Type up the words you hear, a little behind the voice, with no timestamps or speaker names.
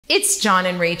It's John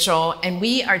and Rachel, and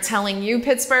we are telling you,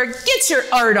 Pittsburgh, get your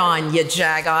art on, you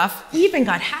Jagoff. We even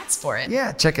got hats for it.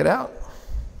 Yeah, check it out.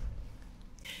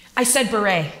 I said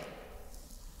beret.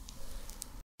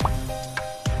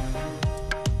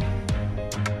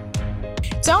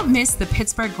 Don't miss the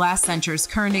Pittsburgh Glass Center's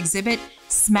current exhibit,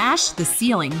 Smash the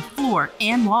Ceiling, Floor,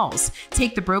 and Walls.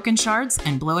 Take the broken shards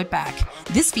and blow it back.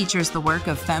 This features the work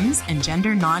of femmes and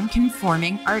gender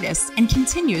non-conforming artists and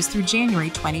continues through January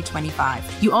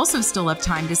 2025. You also still have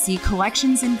time to see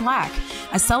Collections in Black,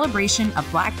 a celebration of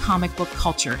Black comic book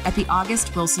culture at the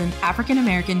August Wilson African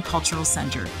American Cultural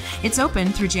Center. It's open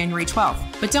through January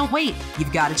 12th, but don't wait,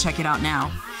 you've got to check it out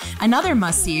now. Another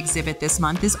must-see exhibit this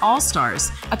month is All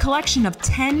Stars, a collection of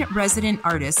 10 resident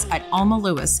artists at Alma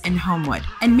Lewis in Homewood.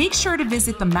 And make sure to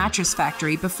visit the Mattress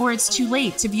Factory before it's too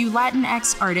late to view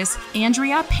Latinx artist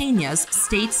Andrea Peña's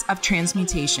States of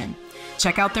Transmutation.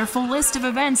 Check out their full list of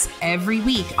events every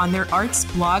week on their arts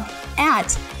blog at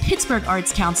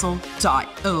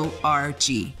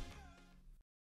pittsburghartscouncil.org.